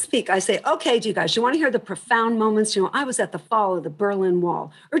 When I speak, I say, okay, do you guys, you want to hear the profound moments? I was at the fall of the Berlin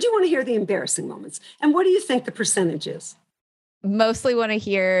Wall. Or do you want to hear the embarrassing moments? And what do you think the percentage is? Mostly want to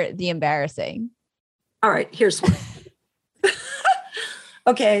hear the embarrassing. All right, here's one.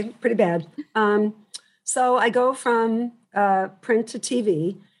 Okay, pretty bad. So I go from print to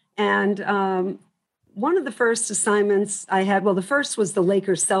TV. And one of the first assignments I had, the first was the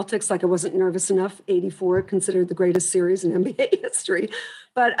Lakers Celtics. Like I wasn't nervous enough. 84, considered the greatest series in NBA history.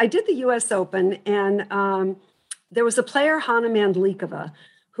 But I did the US Open and there was a player, Hana Mandlikova,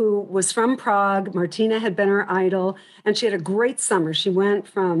 who was from Prague. Martina had been her idol and she had a great summer. She went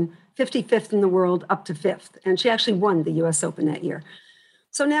from 55th in the world up to 5th. And she actually won the US Open that year.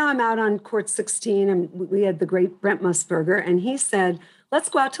 So now I'm out on court 16 and we had the great Brent Musburger and he said, let's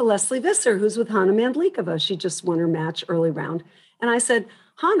go out to Lesley Visser, who's with Hana Mandlikova. She just won her match early round. And I said,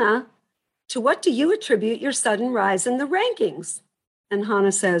 Hana, to what do you attribute your sudden rise in the rankings? And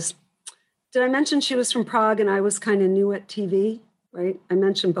Hana says, did I mention she was from Prague and I was kind of new at TV, right? I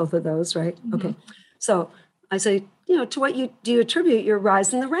mentioned both of those, right? Mm-hmm. Okay. So I say, to what do you attribute your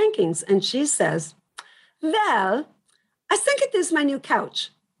rise in the rankings? And she says, well, I think it is my new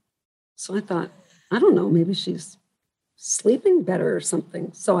couch. So I thought, I don't know, maybe she's sleeping better or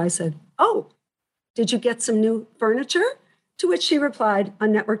something. So I said, oh, did you get some new furniture? To which she replied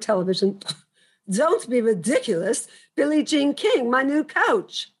on network television, don't be ridiculous. Billie Jean King, my new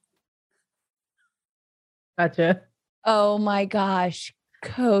couch. Gotcha. Oh my gosh.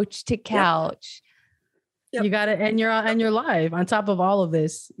 Coach to couch. Yep. You got it. And you're live on top of all of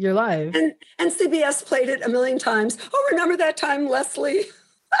this. You're live. And CBS played it a million times. Oh, remember that time, Lesley?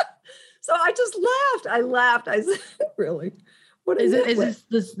 So I just laughed. I said, really? What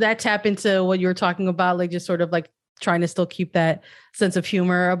does that tap into what you were talking about? Like just sort of like trying to still keep that sense of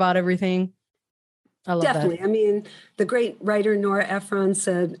humor about everything? I love Definitely. that. I mean, the great writer Nora Ephron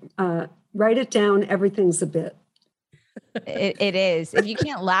said, write it down. Everything's a bit. It is. If you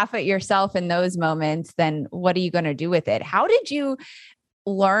can't laugh at yourself in those moments, then what are you going to do with it? How did you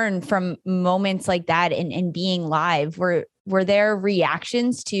learn from moments like that and being live? Were there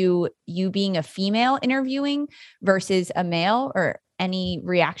reactions to you being a female interviewing versus a male, or any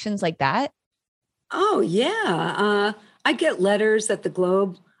reactions like that? Oh, yeah. I get letters at the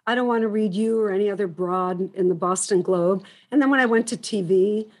Globe. I don't want to read you or any other broad in the Boston Globe. And then when I went to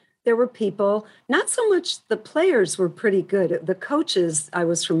TV, there were people, not so much the players were pretty good. The coaches, I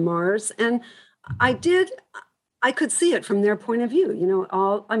was from Mars, and I could see it from their point of view.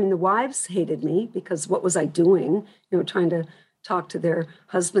 The wives hated me because what was I doing? Trying to talk to their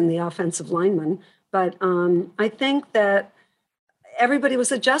husband, the offensive lineman. But I think that everybody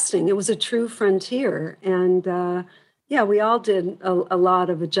was adjusting. It was a true frontier. And we all did a lot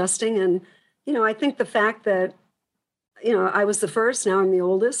of adjusting. And, I think the fact that, I was the first, now I'm the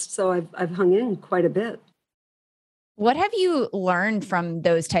oldest, so I've hung in quite a bit. What have you learned from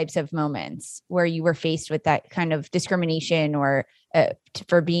those types of moments where you were faced with that kind of discrimination or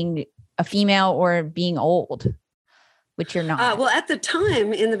for being a female or being old, which you're not? Well, at the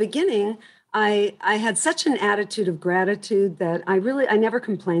time, in the beginning, I had such an attitude of gratitude that I never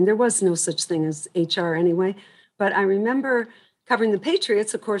complained. There was no such thing as HR anyway. But I remember covering the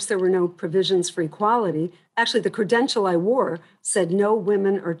Patriots. Of course, there were no provisions for equality. Actually, the credential I wore said no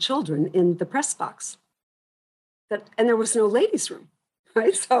women or children in the press box. And there was no ladies' room,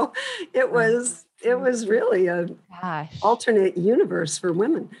 right? So it was really a alternate universe for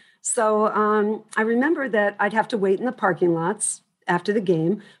women. So I remember that I'd have to wait in the parking lots after the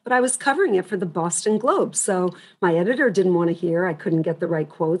game, but I was covering it for the Boston Globe. So my editor didn't want to hear, I couldn't get the right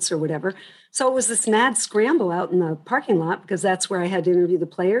quotes or whatever. So it was this mad scramble out in the parking lot because that's where I had to interview the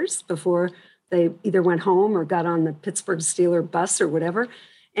players before they either went home or got on the Pittsburgh Steelers bus or whatever.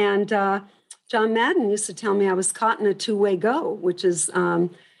 And John Madden used to tell me I was caught in a two-way go, which is,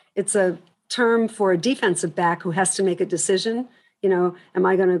 it's a term for a defensive back who has to make a decision. Am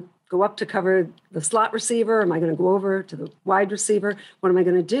I going to go up to cover the slot receiver? Am I going to go over to the wide receiver? What am I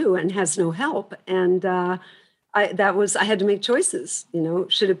going to do? And has no help. And I had to make choices.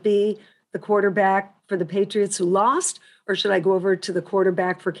 Should it be the quarterback for the Patriots who lost, or should I go over to the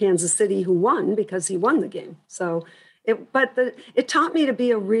quarterback for Kansas City who won because he won the game? So it taught me to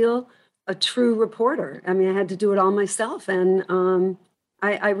be a true reporter. I mean, I had to do it all myself. And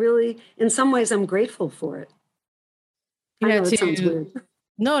I really, in some ways, I'm grateful for it. I know it sounds weird.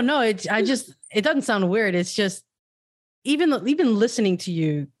 No, it doesn't sound weird. It's just, even listening to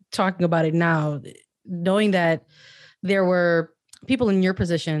you talking about it now, knowing that there were people in your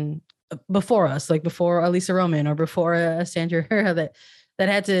position before us, like before Elisa Roman or before Sandra Herrera that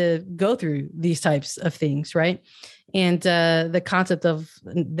had to go through these types of things, right? And the concept of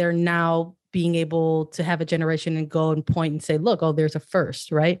they're now being able to have a generation and go and point and say, look, there's a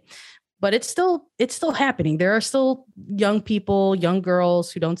first, right? But it's still happening. There are still young people, young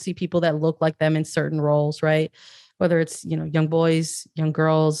girls who don't see people that look like them in certain roles, right? Whether it's, young boys, young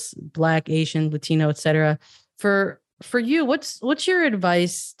girls, Black, Asian, Latino, et cetera. For you, what's your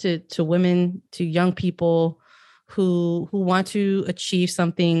advice to women, to young people who want to achieve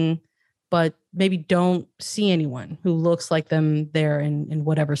something, but maybe don't see anyone who looks like them there in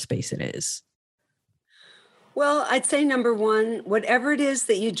whatever space it is? Well, I'd say number one, whatever it is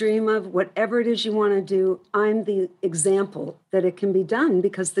that you dream of, whatever it is you want to do, I'm the example that it can be done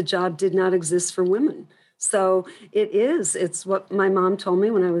because the job did not exist for women. So it's what my mom told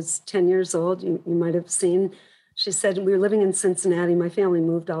me when I was 10 years old. You might have seen. She said, we were living in Cincinnati. My family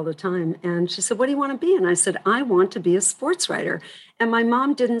moved all the time. And she said, what do you want to be? And I said, I want to be a sports writer. And my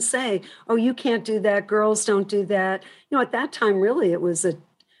mom didn't say, oh, you can't do that. Girls don't do that. At that time, really, it was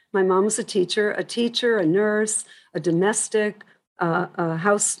my mom was a teacher, a nurse, a domestic, a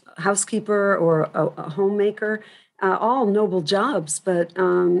housekeeper, or a homemaker, all noble jobs, but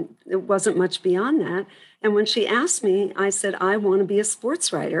it wasn't much beyond that. And when she asked me, I said, I want to be a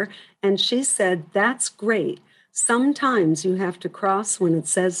sports writer. And she said, that's great. Sometimes you have to cross when it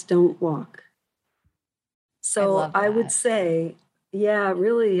says don't walk. So I would say, yeah, it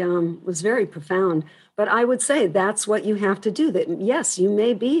really was very profound. But I would say that's what you have to do. That yes, you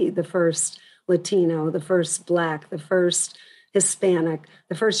may be the first Latino, the first Black, the first Hispanic,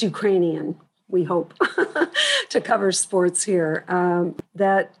 the first Ukrainian, we hope, to cover sports here.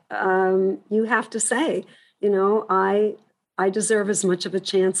 That you have to say, I deserve as much of a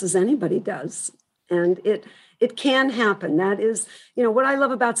chance as anybody does. And it can happen. That is, what I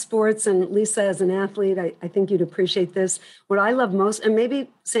love about sports, and Lisa, as an athlete, I think you'd appreciate this. What I love most, and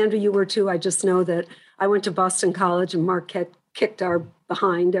maybe Sandra, you were too, I just know that I went to Boston College and Marquette kicked our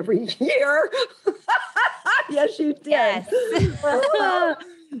behind every year. Yes, you did. Yes.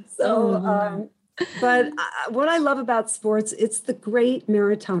 But what I love about sports, it's the great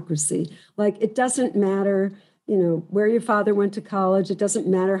meritocracy. Like, it doesn't matter, where your father went to college. It doesn't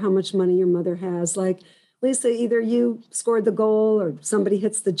matter how much money your mother has. Like, Lisa, either you scored the goal or somebody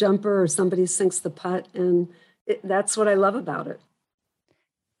hits the jumper or somebody sinks the putt. And that's what I love about it.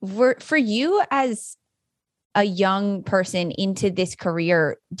 For you as a young person into this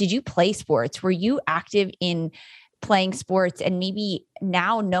career, did you play sports? Were you active in playing sports? And maybe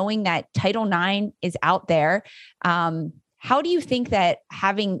now knowing that Title IX is out there, how do you think that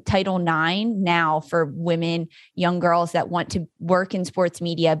having Title IX now for women, young girls that want to work in sports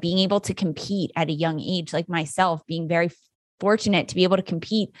media, being able to compete at a young age, like myself, being very fortunate to be able to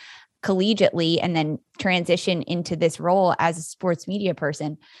compete collegiately and then transition into this role as a sports media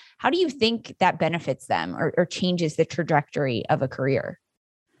person. How do you think that benefits them or changes the trajectory of a career?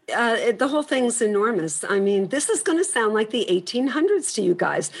 The whole thing's enormous. I mean, this is going to sound like the 1800s to you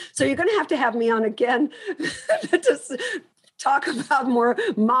guys. So you're going to have me on again to talk about more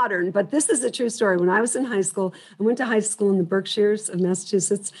modern. But this is a true story. When I was in high school, I went to high school in the Berkshires of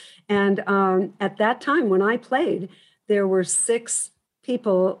Massachusetts. And at that time, when I played, there were 6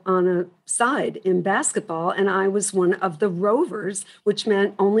 people on a side in basketball, and I was one of the rovers, which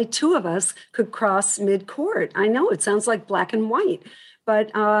meant only 2 of us could cross midcourt. I know it sounds like black and white.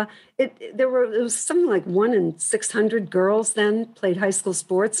 But it was something like 1 in 600 girls then played high school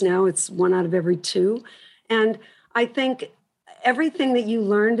sports. Now it's 1 out of every 2. And I think everything that you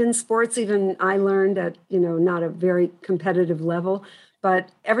learned in sports, even I learned at, not a very competitive level, but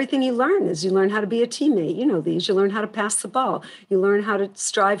everything you learn is you learn how to be a teammate. You learn how to pass the ball. You learn how to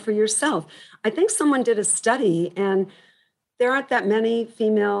strive for yourself. I think someone did a study, and there aren't that many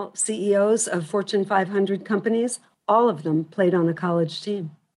female CEOs of Fortune 500 companies. All of them played on a college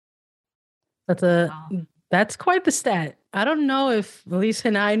team. That's quite the stat. I don't know if Lisa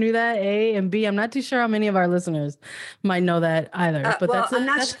and I knew that, A, and B, I'm not too sure how many of our listeners might know that either. But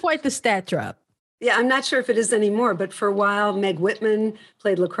that's quite the stat drop. Yeah, I'm not sure if it is anymore, but for a while, Meg Whitman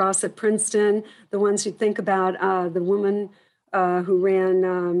played lacrosse at Princeton. The ones you think about, the woman who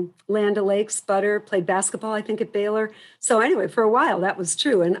ran Land O'Lakes, Butter, played basketball, I think, at Baylor. So anyway, for a while, that was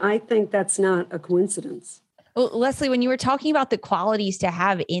true. And I think that's not a coincidence. Well, Lesley, when you were talking about the qualities to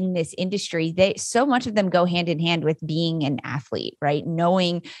have in this industry, so much of them go hand in hand with being an athlete, right?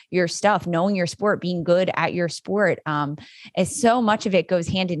 Knowing your stuff, knowing your sport, being good at your sport. As so much of it goes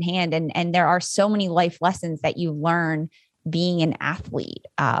hand in hand. And there are so many life lessons that you learn being an athlete.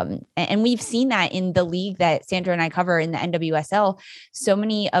 And we've seen that in the league that Sandra and I cover in the NWSL. So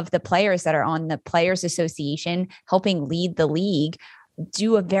many of the players that are on the Players Association helping lead the league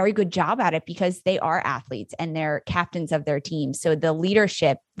do a very good job at it because they are athletes and they're captains of their team. So the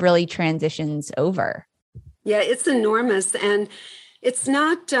leadership really transitions over. Yeah, it's enormous. And it's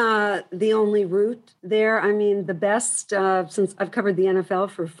not the only route there. I mean, the best, since I've covered the NFL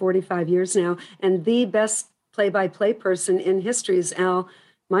for 45 years now, and the best play-by-play person in history is Al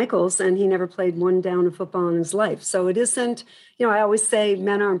Michaels, and he never played one down of football in his life. So it isn't, I always say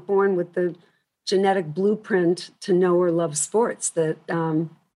men aren't born with the genetic blueprint to know or love sports. That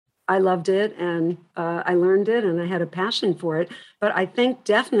I loved it and I learned it and I had a passion for it. But I think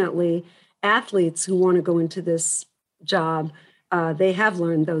definitely athletes who want to go into this job, they have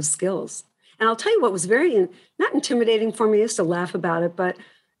learned those skills. And I'll tell you what was very not intimidating for me. I used to laugh about it, but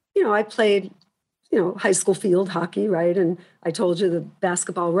I played high school field hockey, right? And I told you the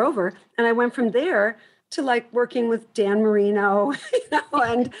basketball rover, and I went from there to like working with Dan Marino,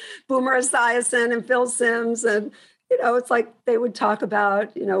 and Boomer Esiason and Phil Simms. And, it's like they would talk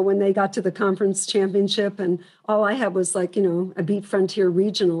about, when they got to the conference championship, and all I had was like, I beat Frontier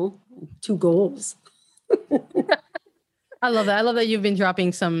Regional, 2 goals. I love that. I love that you've been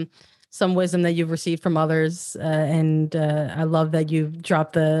dropping some wisdom that you've received from others. And I love that you've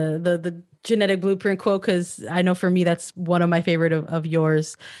dropped the genetic blueprint quote, because I know for me, that's one of my favorite of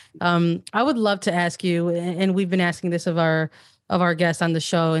yours. I would love to ask you, and we've been asking this of our guests on the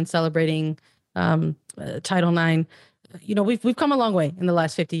show and celebrating Title IX. We've come a long way in the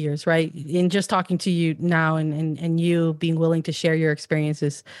last 50 years, right? In just talking to you now and you being willing to share your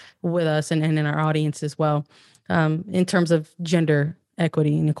experiences with us and in our audience as well, in terms of gender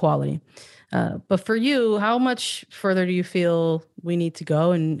equity and equality. But for you, how much further do you feel we need to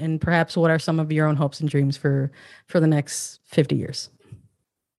go? And perhaps what are some of your own hopes and dreams for the next 50 years?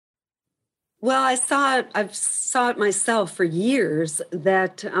 Well, I've saw it myself for years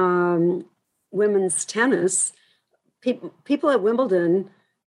that women's tennis, people at Wimbledon,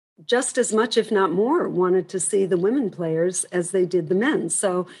 just as much, if not more, wanted to see the women players as they did the men.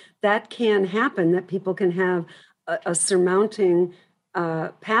 So that can happen, that people can have a surmounting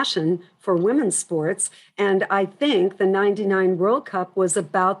passion for women's sports. And I think the 99 World Cup was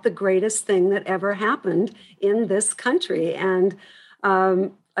about the greatest thing that ever happened in this country. And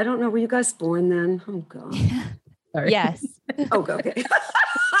I don't know, were you guys born then? Oh, God. Sorry. Yes. Oh, okay.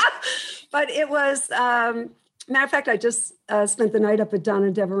 But it was, matter of fact, I just spent the night up at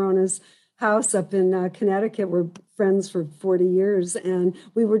Donna Deverona's house up in Connecticut. We're friends for 40 years. And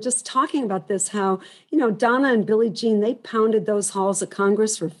we were just talking about this, how, Donna and Billie Jean, they pounded those halls of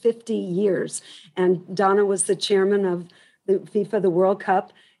Congress for 50 years. And Donna was the chairman of the FIFA, the World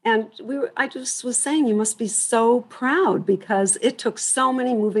Cup. And I just was saying, you must be so proud because it took so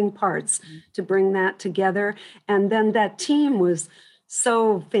many moving parts to bring that together. And then that team was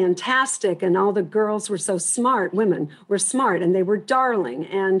so fantastic, and all the girls were so smart. Women were smart, and they were darling.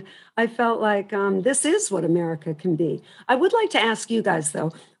 And I felt like this is what America can be. I would like to ask you guys,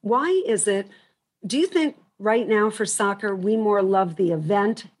 though, why is it, do you think right now for soccer, we more love the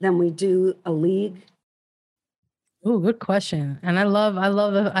event than we do a league? Oh, good question. And I love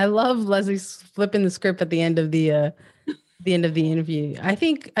Lesley flipping the script at the end of the interview. I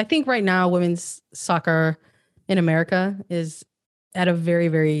think right now women's soccer in America is at a very,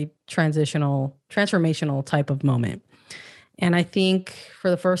 very transformational type of moment. And I think for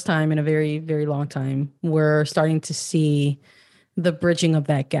the first time in a very, very long time, we're starting to see the bridging of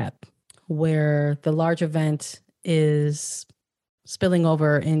that gap where the large event is spilling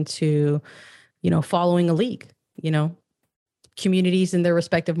over into, following a league. Communities in their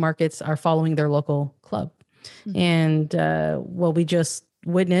respective markets are following their local club. Mm-hmm. And what we just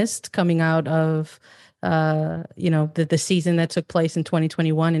witnessed coming out of the season that took place in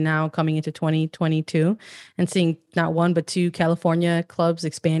 2021 and now coming into 2022 and seeing not one, but two California clubs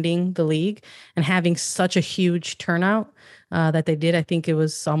expanding the league and having such a huge turnout that they did. I think it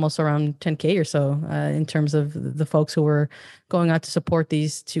was almost around 10K or so in terms of the folks who were going out to support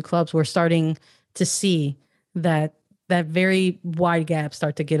these two clubs. We're starting to see that very wide gap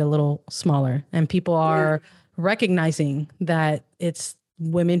start to get a little smaller, and people are recognizing that it's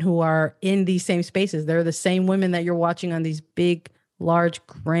women who are in these same spaces. They're the same women that you're watching on these big, large,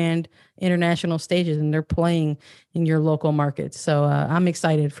 grand international stages, and they're playing in your local markets. So I'm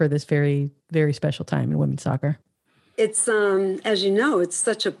excited for this very, very special time in women's soccer. It's, as you know, it's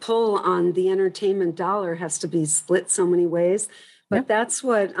such a pull on the entertainment dollar, has to be split so many ways. But that's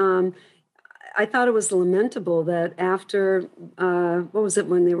what I thought it was lamentable that after, what was it,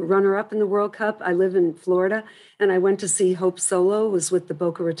 when they were runner-up in the World Cup? I live in Florida, and I went to see Hope Solo was with the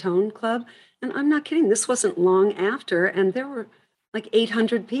Boca Raton Club. And I'm not kidding, this wasn't long after, and there were like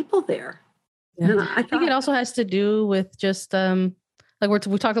 800 people there. Yeah. And I think it also has to do with just,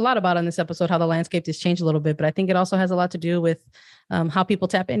 we talked a lot about on this episode, how the landscape has changed a little bit, but I think it also has a lot to do with how people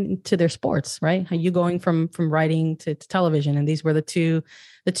tap into their sports, right? How you going from writing to television. And these were the two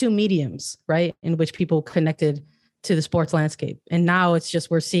mediums, right, in which people connected to the sports landscape. And now it's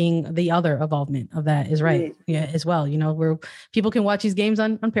just, we're seeing the other evolvement of that is right. Yeah, as well. Where people can watch these games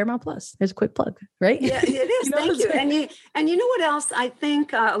on Paramount Plus. There's a quick plug, right? Yeah, it is. Thank you. And you know what else? I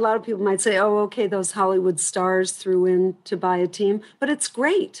think a lot of people might say, oh, okay, those Hollywood stars threw in to buy a team, but it's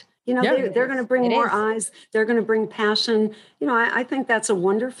great. They're going to bring more eyes. They're going to bring passion. I think that's a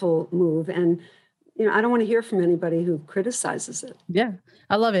wonderful move. And, I don't want to hear from anybody who criticizes it. Yeah,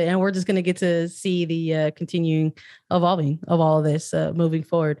 I love it. And we're just going to get to see the continuing evolving of all of this moving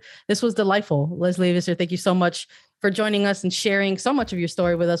forward. This was delightful. Lesley Visser, thank you so much for joining us and sharing so much of your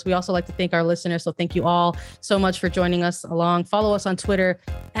story with us. We also like to thank our listeners. So thank you all so much for joining us along. Follow us on Twitter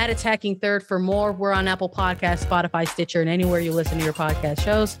 @AttackingThird for more. We're on Apple Podcasts, Spotify, Stitcher, and anywhere you listen to your podcast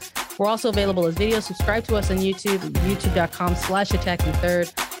shows. We're also available as video. Subscribe to us on YouTube,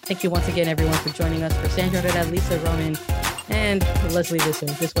 youtube.com/AttackingThird. Thank you once again, everyone, for joining us. For Sandra Herrera, Lisa Roman, and Lesley Visser.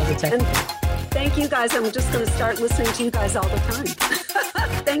 This was Attacking Third. Thank you, guys. I'm just going to start listening to you guys all the time.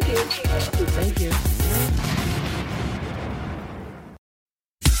 Thank you. Thank you.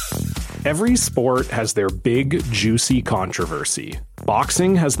 Every sport has their big, juicy controversy.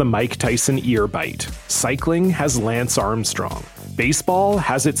 Boxing has the Mike Tyson ear bite. Cycling has Lance Armstrong. Baseball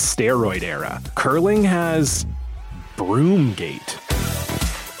has its steroid era. Curling has Broomgate.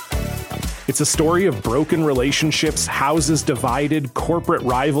 It's a story of broken relationships, houses divided, corporate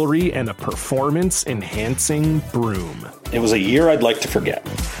rivalry, and a performance-enhancing broom. It was a year I'd like to forget.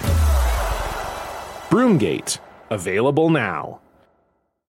 Broomgate, available now.